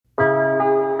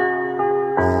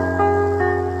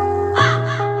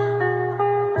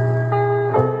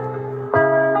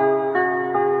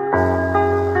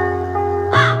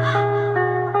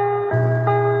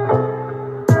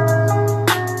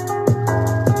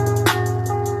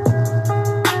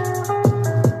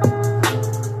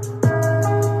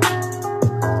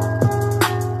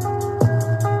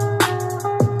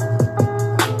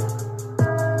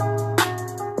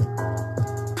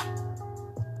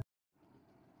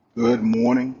Good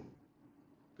morning,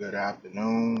 good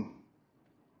afternoon,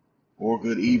 or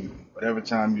good evening. Whatever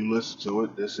time you listen to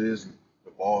it, this is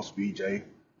the Boss BJ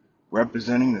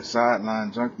representing the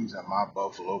sideline junkies at my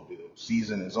Buffalo Bills.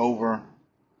 Season is over.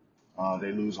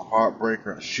 They lose a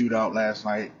heartbreaker, a shootout last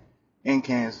night in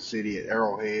Kansas City at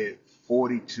Arrowhead,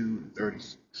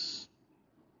 42-36.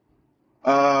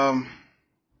 Um,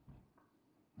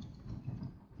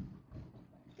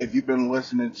 if you've been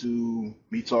listening to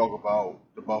me talk about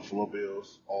the Buffalo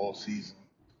Bills all season,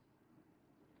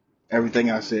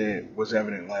 everything I said was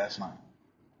evident last night.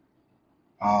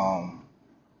 Um,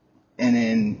 And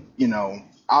then,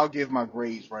 I'll give my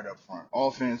grades right up front.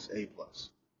 Offense, A plus.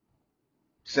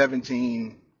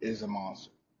 17 is a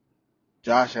monster.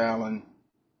 Josh Allen,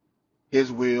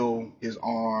 his will, his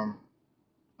arm,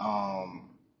 um,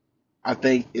 I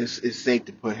think it's safe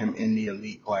to put him in the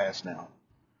elite class now.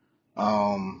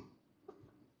 Um,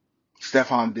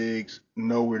 Stephon Diggs,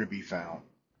 nowhere to be found.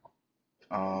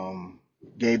 Um,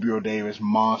 Gabriel Davis,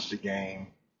 monster game.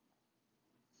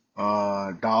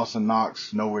 Dawson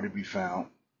Knox, nowhere to be found.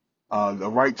 The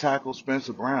right tackle,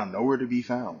 Spencer Brown, nowhere to be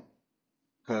found.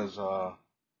 Because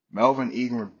Melvin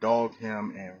Ingram dogged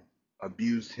him and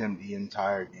abused him the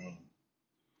entire game.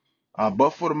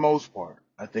 But for the most part,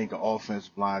 I think the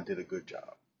offensive line did a good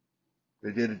job.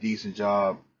 They did a decent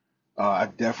job. I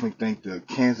definitely think the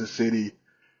Kansas City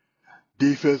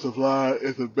defensive line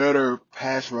is a better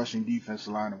pass rushing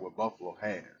defensive line than what Buffalo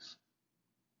has.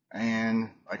 And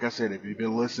like I said, if you've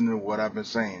been listening to what I've been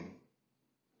saying,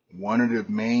 one of the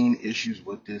main issues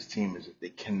with this team is that they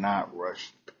cannot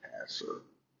rush the passer.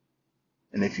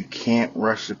 And if you can't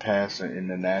rush the passer in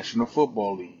the National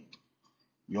Football League,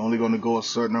 you're only going to go a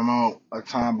certain amount of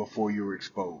time before you're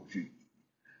exposed.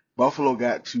 Buffalo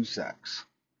got 2 sacks.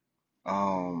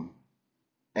 Um,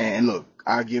 and look,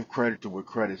 I give credit to what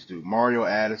credit's due. Mario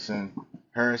Addison,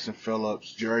 Harrison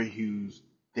Phillips, Jerry Hughes,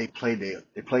 they played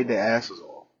their asses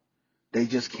off. They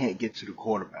just can't get to the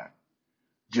quarterback.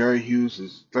 Jerry Hughes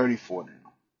is 34 now.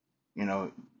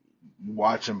 You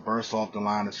watch him burst off the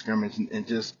line of scrimmage and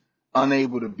just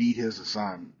unable to beat his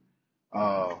assignment.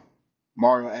 Uh,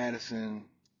 Mario Addison,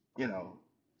 you know,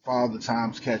 Father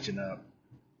Time's catching up.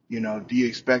 Do you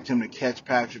expect him to catch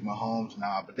Patrick Mahomes?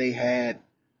 Nah, but they had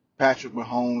Patrick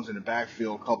Mahomes in the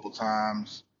backfield a couple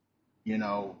times,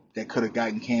 that could have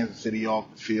gotten Kansas City off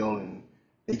the field and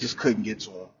they just couldn't get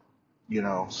to him.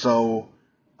 So,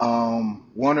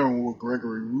 wondering what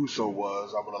Gregory Rousseau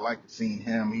was. I would have liked to seen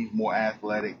him. He's more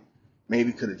athletic.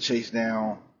 Maybe could have chased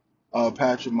down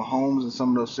Patrick Mahomes in some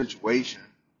of those situations.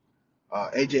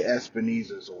 AJ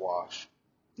Espinoza is a wash.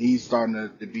 He's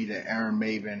starting to be the Aaron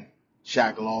Maven,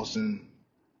 Shaq Lawson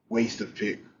waste of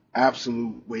pick.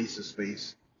 Absolute waste of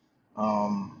space.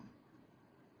 Um,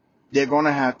 they're going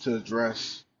to have to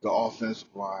address the offensive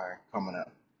line coming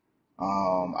up.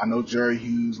 I know Jerry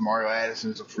Hughes, Mario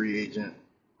Addison is a free agent.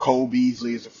 Cole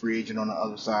Beasley is a free agent on the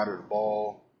other side of the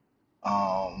ball.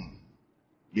 Um,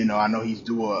 I know he's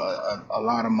due a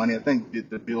lot of money. I think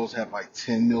the Bills have like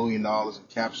 $10 million in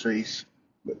cap space,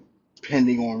 but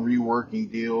pending on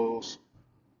reworking deals.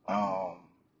 Um,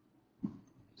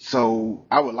 so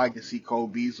I would like to see Cole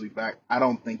Beasley back. I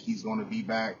don't think he's going to be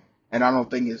back, and I don't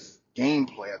think it's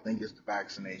gameplay. I think it's the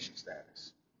vaccination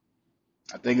status.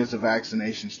 I think it's the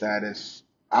vaccination status.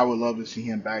 I would love to see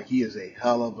him back. He is a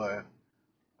hell of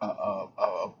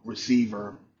a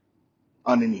receiver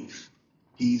underneath.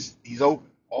 He's open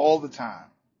all the time.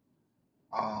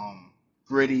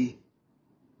 Gritty,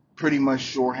 pretty much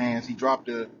sure hands. He dropped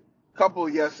a couple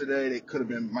yesterday that could have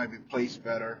been might be placed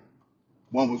better.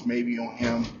 One was maybe on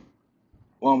him.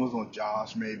 One was on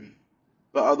Josh maybe.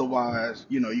 But otherwise,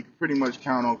 you can pretty much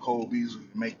count on Cole Beasley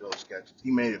to make those catches.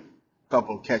 He made a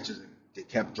couple of catches that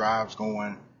kept drives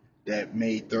going, that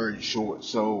made third and short.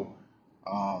 So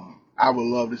I would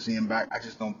love to see him back. I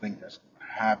just don't think that's going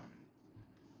to happen.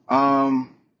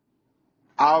 Um,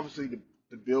 Obviously,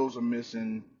 the Bills are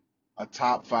missing a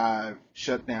top five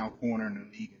shutdown corner in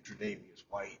the league in Tre'Davious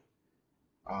White.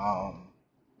 Um,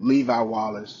 Levi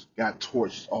Wallace got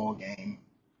torched all game.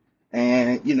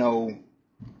 And,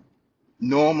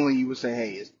 normally you would say,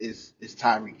 hey, it's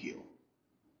Tyreek Hill,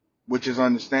 which is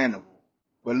understandable.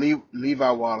 But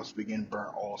Levi Wallace been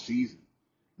burnt all season.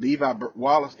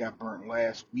 Wallace got burnt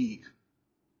last week,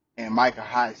 and Micah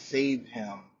Hyde saved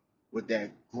him with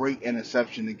that great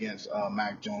interception against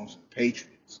Mac Jones and the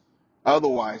Patriots.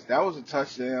 Otherwise, that was a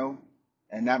touchdown,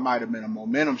 and that might have been a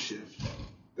momentum shift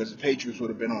because the Patriots would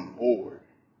have been on the board.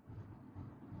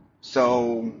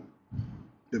 So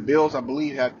the Bills, I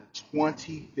believe, have the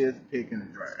 25th pick in the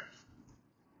draft.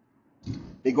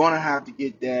 They're going to have to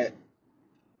get that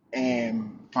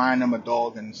and find them a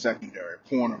dog in the secondary,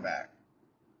 cornerback.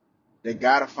 They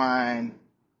got to find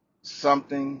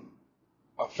something,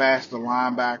 a faster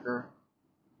linebacker,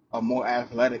 a more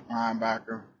athletic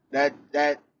linebacker. That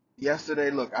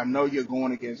yesterday, look, I know you're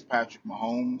going against Patrick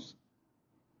Mahomes,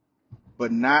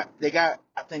 but not they got.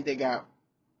 I think they got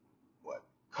what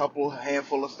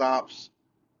handful of stops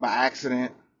by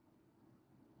accident.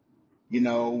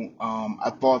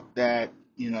 I thought that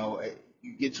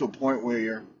you get to a point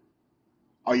where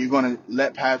are you going to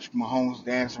let Patrick Mahomes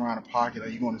dance around the pocket? Or are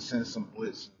you going to send some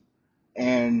blitz?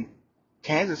 And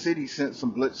Kansas City sent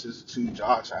some blitzes to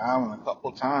Josh Allen a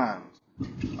couple times.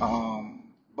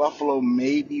 Buffalo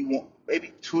maybe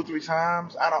 2 or 3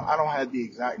 times. I don't have the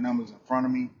exact numbers in front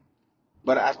of me,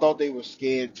 but I thought they were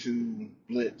scared to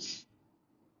blitz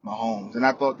Mahomes, and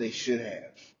I thought they should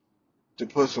have to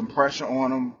put some pressure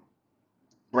on him,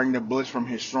 bring the blitz from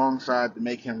his strong side to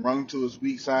make him run to his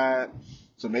weak side.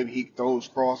 So maybe he throws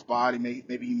cross body,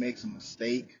 maybe he makes a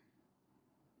mistake.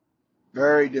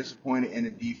 Very disappointed in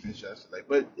the defense yesterday.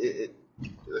 But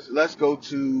let's go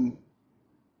to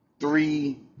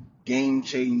 3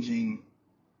 game-changing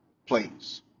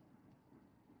plays.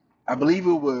 I believe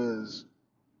it was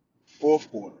fourth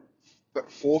quarter,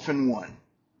 4th and 1.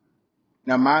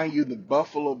 Now, mind you, the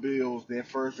Buffalo Bills, their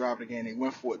first drive of the game, they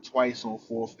went for it twice on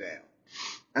 4th down.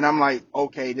 And I'm like,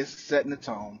 okay, this is setting the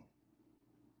tone.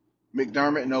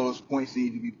 McDermott knows points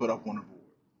need to be put up on the board.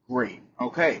 Great.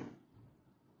 Okay.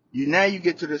 Now you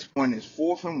get to this point, it's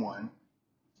 4th and 1.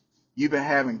 You've been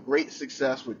having great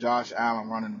success with Josh Allen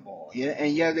running the ball. Yeah,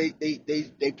 and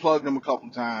they plugged him a couple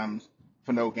times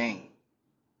for no gain.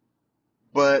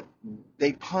 But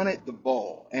they punted the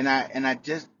ball. And I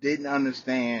just didn't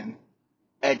understand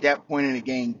at that point in the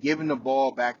game, giving the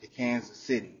ball back to Kansas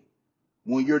City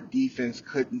when your defense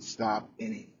couldn't stop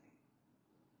anything.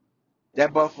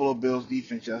 That Buffalo Bills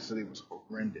defense yesterday was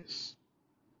horrendous.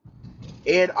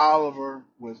 Ed Oliver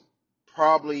was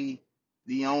probably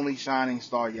the only shining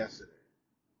star yesterday.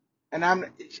 And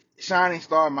shining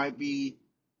star might be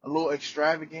a little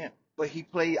extravagant, but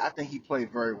I think he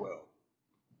played very well.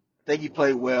 I think he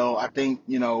played well. I think,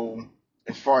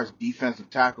 as far as defensive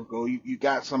tackle go, you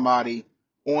got somebody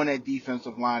on that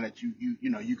defensive line that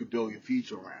you could build your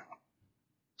future around.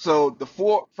 So the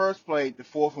first play, the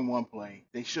 4th-and-1 play,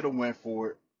 they should have went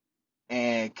for it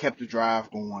and kept the drive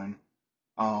going.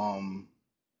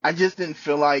 I just didn't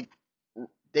feel like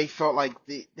they felt like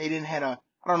they didn't have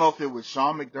I don't know if it was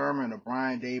Sean McDermott or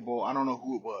Brian Daboll. I don't know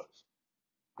who it was,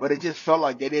 but it just felt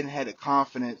like they didn't have the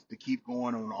confidence to keep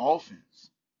going on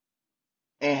offense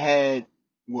and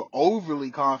were overly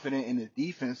confident in the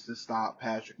defense to stop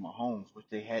Patrick Mahomes, which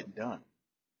they hadn't done.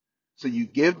 So you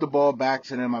give the ball back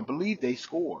to them. I believe they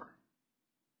score.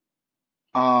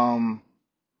 Other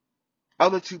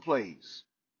 2 plays,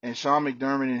 and Sean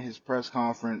McDermott in his press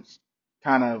conference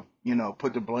kind of,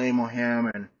 put the blame on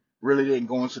him and really didn't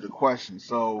go into the question.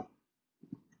 So,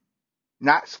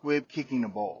 not squib kicking the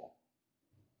ball.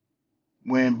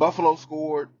 When Buffalo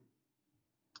scored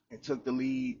and took the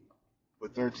lead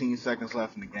with 13 seconds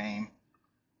left in the game,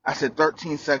 I said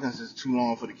 13 seconds is too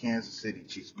long for the Kansas City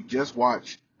Chiefs. We just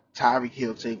watched Tyreek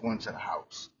Hill take one to the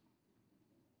house.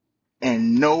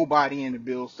 And nobody in the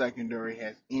Bills secondary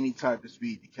has any type of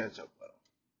speed to catch up with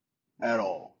them at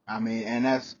all. I mean, and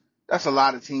that's a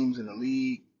lot of teams in the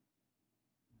league.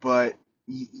 But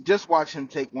you just watch him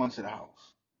take one to the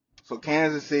house. So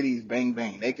Kansas City is bang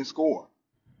bang. They can score.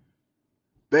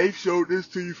 They've showed this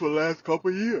to you for the last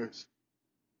couple of years.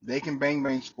 They can bang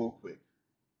bang score quick.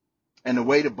 And the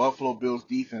way the Buffalo Bills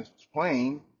defense was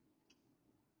playing,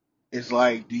 it's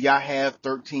like, do y'all have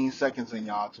 13 seconds in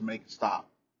y'all to make a stop?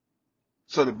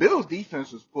 So the Bills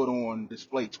defense was put on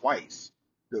display twice.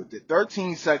 The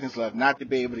 13 seconds left not to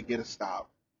be able to get a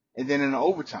stop. And then in the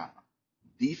overtime,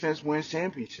 defense wins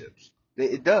championships.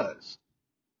 It does.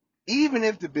 Even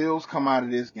if the Bills come out of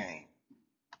this game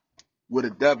with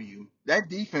a W, that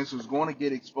defense was going to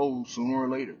get exposed sooner or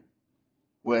later.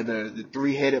 Whether the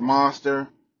 3-headed monster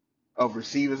of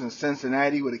receivers in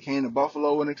Cincinnati would have came to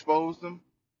Buffalo and exposed them,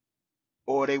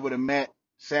 or they would have met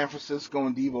San Francisco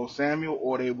and Deebo Samuel,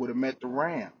 or they would have met the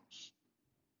Rams.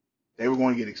 They were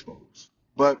going to get exposed.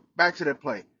 But back to that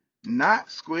play.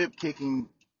 Not squib kicking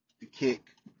the kick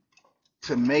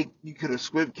you could have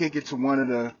squib kicked it to one of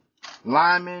the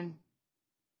linemen.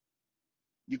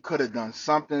 You could have done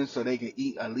something so they could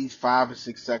eat at least 5 or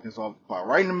 6 seconds off the clock.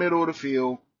 Right in the middle of the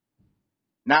field.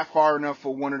 Not far enough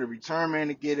for one of the return men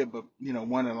to get it, but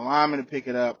one of the linemen to pick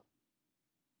it up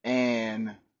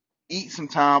and eat some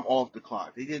time off the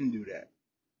clock. They didn't do that.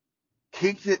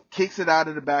 Kicks it out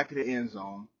of the back of the end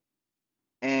zone,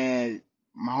 and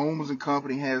Mahomes and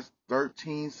company has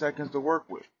 13 seconds to work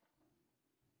with.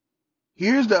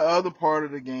 Here's the other part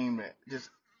of the game that just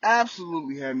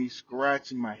absolutely had me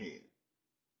scratching my head.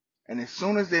 And as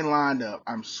soon as they lined up,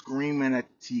 I'm screaming at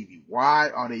the TV. Why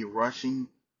are they rushing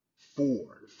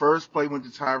four? The first play went to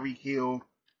Tyreek Hill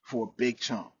for a big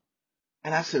chunk.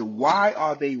 And I said, why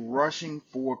are they rushing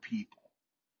four people?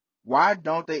 Why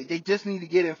don't they just need to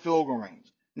get in field goal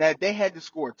range. Now, if they had to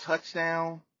score a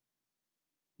touchdown,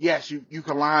 yes, you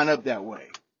can line up that way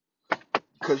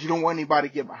because you don't want anybody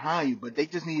to get behind you, but they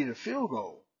just needed a field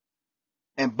goal.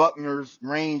 And Buckner's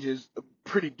range is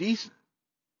pretty decent.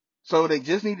 So they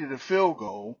just needed a field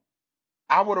goal.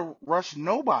 I would have rushed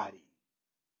nobody.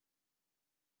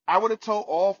 I would have told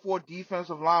all four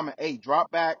defensive linemen, hey, drop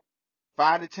back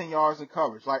 5 to 10 yards in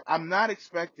coverage. Like, I'm not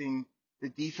expecting the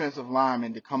defensive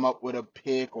lineman to come up with a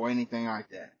pick or anything like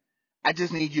that. I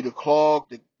just need you to clog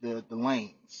the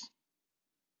lanes.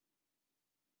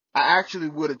 I actually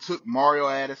would have took Mario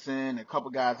Addison and a couple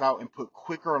guys out and put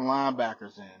quicker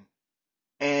linebackers in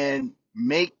and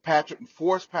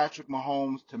force Patrick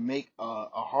Mahomes to make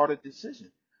a harder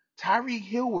decision. Tyreek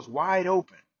Hill was wide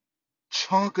open.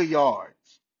 Chunk of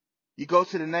yards. You go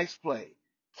to the next play.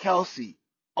 Kelsey,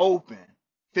 open,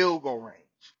 field goal range.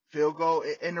 Field goal,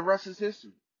 and the rest is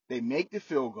history. They make the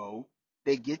field goal.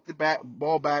 They get the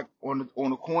ball back on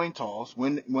the coin toss,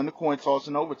 win the coin toss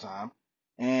in overtime,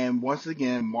 and once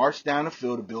again march down the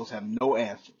field. The Bills have no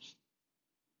answers.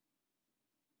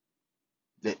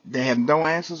 They have no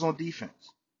answers on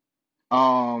defense.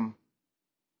 Sean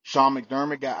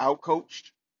McDermott got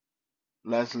outcoached.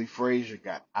 Leslie Frazier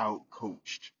got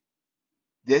outcoached.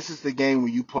 This is the game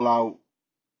where you pull out.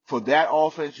 For that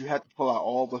offense, you have to pull out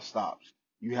all the stops.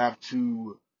 You have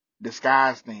to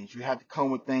disguise things. You have to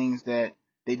come with things that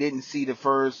they didn't see the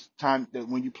first time that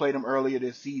when you played them earlier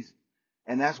this season.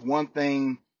 And that's one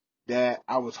thing that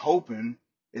I was hoping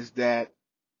is that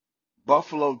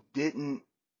Buffalo didn't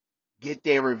get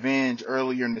their revenge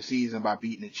earlier in the season by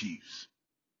beating the Chiefs.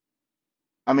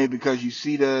 I mean, because you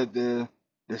see the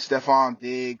Stephon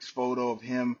Diggs photo of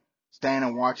him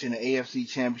standing watching the AFC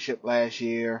Championship last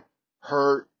year,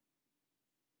 hurt,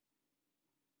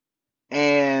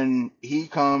 and he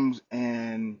comes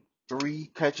and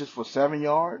 3 catches for 7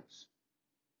 yards.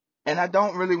 And I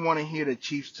don't really want to hear the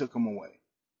Chiefs took him away.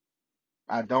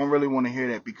 I don't really want to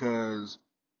hear that because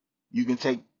you can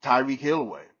take Tyreek Hill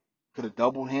away. Could have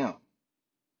doubled him.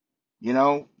 You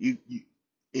know,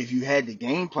 if you had the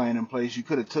game plan in place, you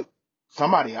could have took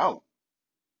somebody out.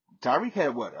 Tyreek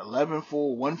had what, 11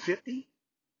 for 150?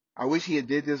 I wish he had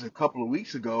did this a couple of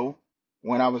weeks ago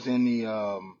when I was in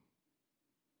the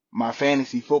my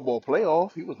fantasy football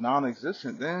playoff. He was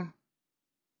non-existent then.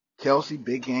 Kelsey,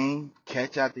 big game,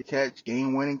 catch after catch,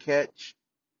 game winning catch.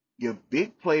 Your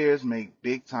big players make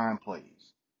big time plays.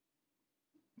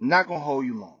 I'm not gonna hold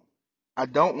you long. I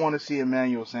don't want to see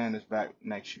Emmanuel Sanders back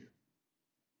next year.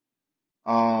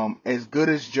 As good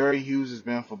as Jerry Hughes has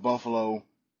been for Buffalo,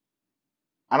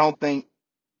 I don't think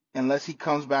unless he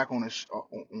comes back on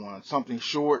something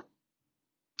short,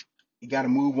 you got to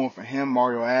move on for him.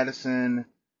 Mario Addison.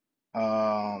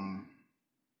 Um,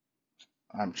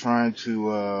 I'm trying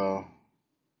to.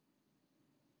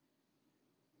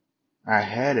 I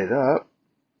had it up,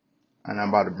 and I'm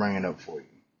about to bring it up for you.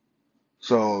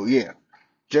 So yeah,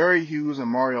 Jerry Hughes and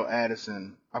Mario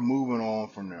Addison are moving on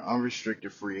from their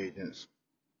unrestricted free agents.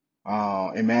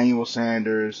 Emmanuel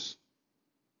Sanders,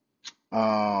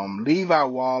 Levi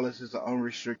Wallace is an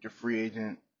unrestricted free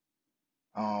agent.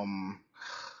 Um,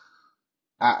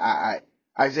 Isaiah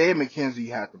McKenzie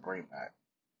you have to bring back.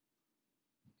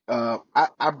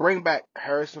 I bring back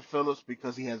Harrison Phillips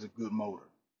because he has a good motor,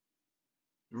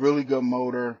 really good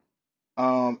motor.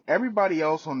 Everybody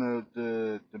else on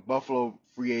the Buffalo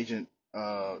free agent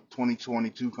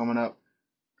 2022 coming up,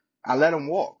 I let them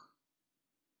walk.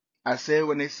 I said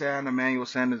when they signed Emmanuel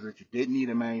Sanders that you didn't need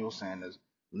Emmanuel Sanders.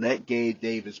 Let Gabe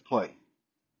Davis play.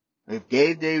 If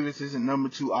Gabe Davis isn't number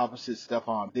 2 opposite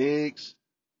Stephon Diggs,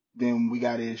 then we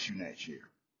got an issue next year.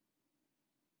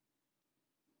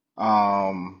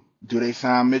 Do they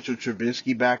sign Mitchell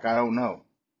Trubisky back? I don't know.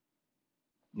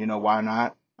 You know, why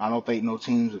not? I don't think no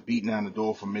teams are beating down the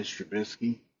door for Mitch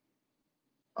Trubisky.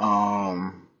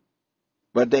 Um,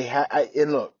 but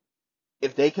and look,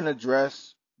 if they can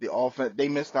address the offense, they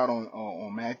missed out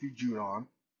on Matthew Judon.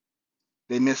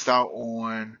 They missed out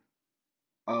on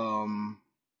um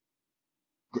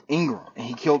Ingram, and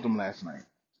he killed them last night.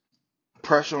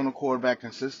 Pressure on the quarterback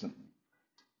consistently.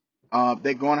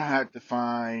 They're going to have to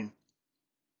find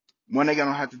when they're going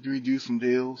to have to redo some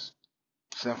deals.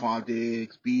 Stephon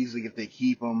Diggs, Beasley, if they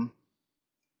keep them,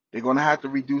 they're going to have to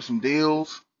redo some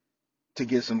deals. to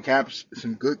get some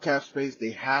good cap space,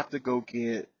 they have to go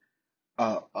get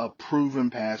a proven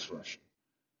pass rusher.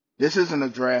 This isn't a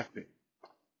draft pick.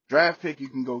 Draft pick, you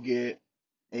can go get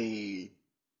a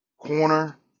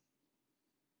corner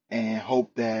and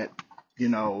hope that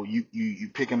you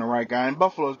picking the right guy. And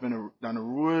Buffalo's done a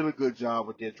really good job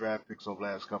with their draft picks over the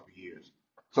last couple of years.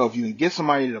 So if you can get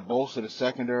somebody to bolster the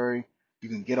secondary, you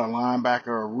can get a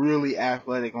linebacker, a really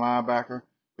athletic linebacker,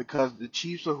 because the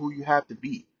Chiefs are who you have to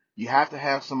beat. You have to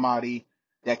have somebody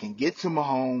that can get to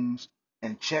Mahomes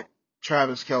and check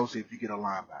Travis Kelce if you get a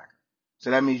linebacker.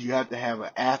 So that means you have to have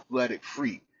an athletic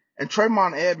freak. And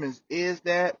Trayvon Edmonds is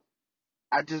that.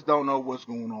 I just don't know what's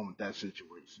going on with that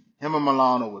situation. Him and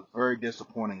Milano was very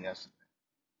disappointing yesterday.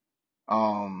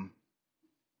 Um,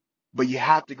 but you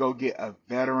have to go get a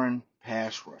veteran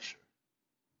pass rusher.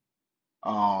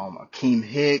 Akeem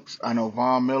Hicks. I know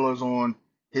Von Miller's on.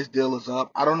 His deal is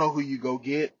up. I don't know who you go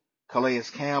get. Calais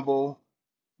Campbell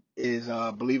is,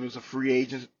 I believe, is a free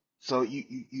agent. So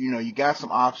you got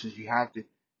some options. You have to,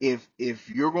 if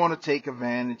you're going to take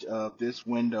advantage of this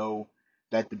window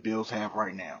that the Bills have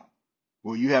right now,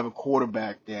 where you have a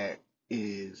quarterback that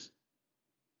is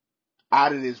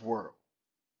out of this world.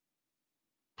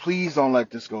 Please don't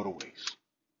let this go to waste.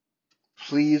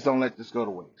 Please don't let this go to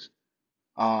waste.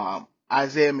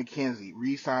 Isaiah McKenzie,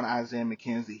 re-sign Isaiah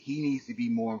McKenzie. He needs to be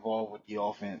more involved with the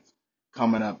offense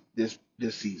coming up this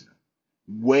season.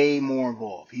 Way more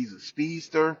involved. He's a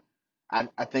speedster. I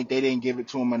think they didn't give it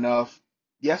to him enough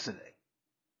yesterday.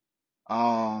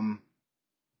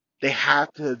 They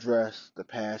have to address the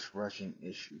pass rushing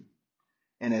issue.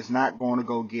 And it's not going to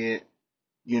go get,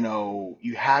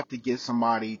 you have to get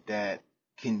somebody that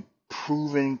can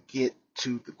proven get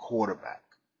to the quarterback,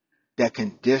 that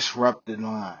can disrupt the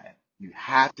line. You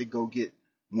have to go get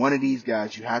one of these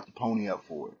guys. You have to pony up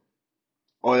for it.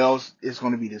 Or else it's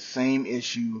going to be the same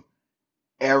issue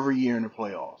every year in the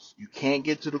playoffs. You can't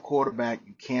get to the quarterback.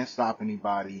 You can't stop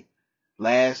anybody.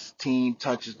 Last team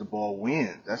touches the ball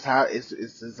wins. That's how it's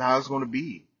how it's going to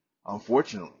be.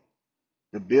 Unfortunately,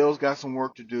 the Bills got some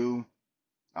work to do.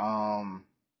 I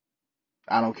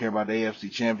don't care about the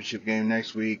AFC Championship game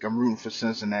next week. I'm rooting for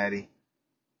Cincinnati.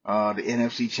 The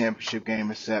NFC Championship game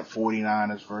is set,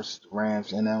 49ers versus the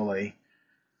Rams in LA.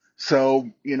 So,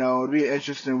 it'll be an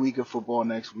interesting week of football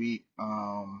next week.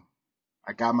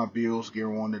 I got my Bills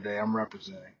gear on today. I'm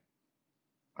representing.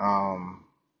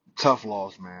 Tough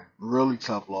loss, man. Really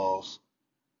tough loss.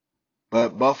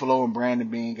 But Buffalo and Brandon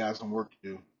Beane got some work to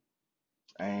do.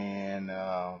 And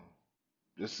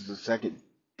this is the second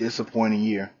disappointing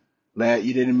year.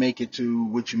 You didn't make it to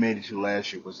what you made it to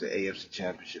last year, was the AFC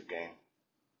Championship game.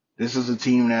 This is a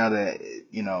team now that,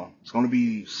 it's going to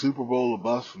be Super Bowl or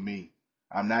bust for me.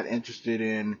 I'm not interested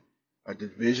in a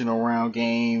divisional round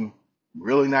game.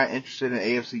 Really not interested in an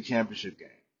AFC Championship game.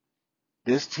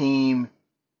 This team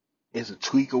is a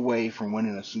tweak away from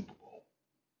winning a Super Bowl.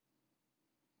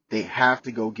 They have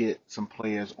to go get some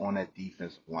players on that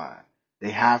defensive line.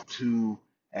 They have to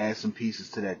add some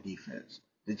pieces to that defense.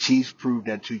 The Chiefs proved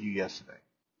that to you yesterday.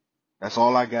 That's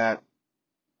all I got.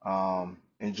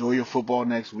 Enjoy your football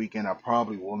next weekend. I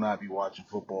probably will not be watching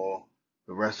football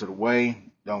the rest of the way.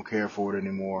 Don't care for it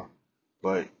anymore.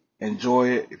 But enjoy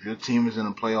it. If your team is in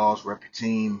the playoffs, rep your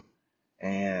team.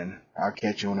 And I'll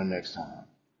catch you on the next time.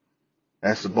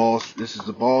 That's the Balls. This is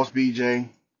the Balls BJ.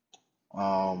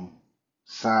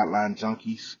 Sideline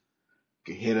Junkies.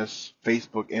 You can hit us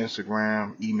Facebook,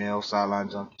 Instagram, email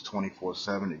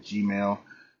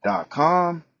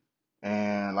sidelinejunkies247@gmail.com.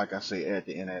 And like I say at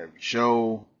the end of every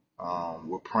show,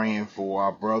 we're praying for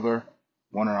our brother,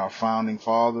 one of our founding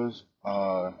fathers,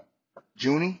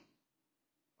 Junie.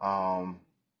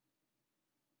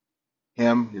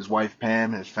 Him, his wife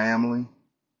Pam, his family.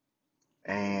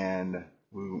 And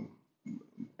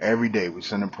every day we're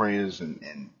sending prayers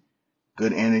and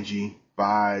good energy,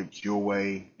 vibes your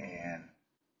way. And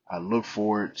I look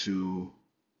forward to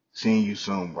seeing you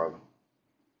soon, brother.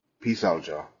 Peace out,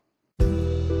 y'all.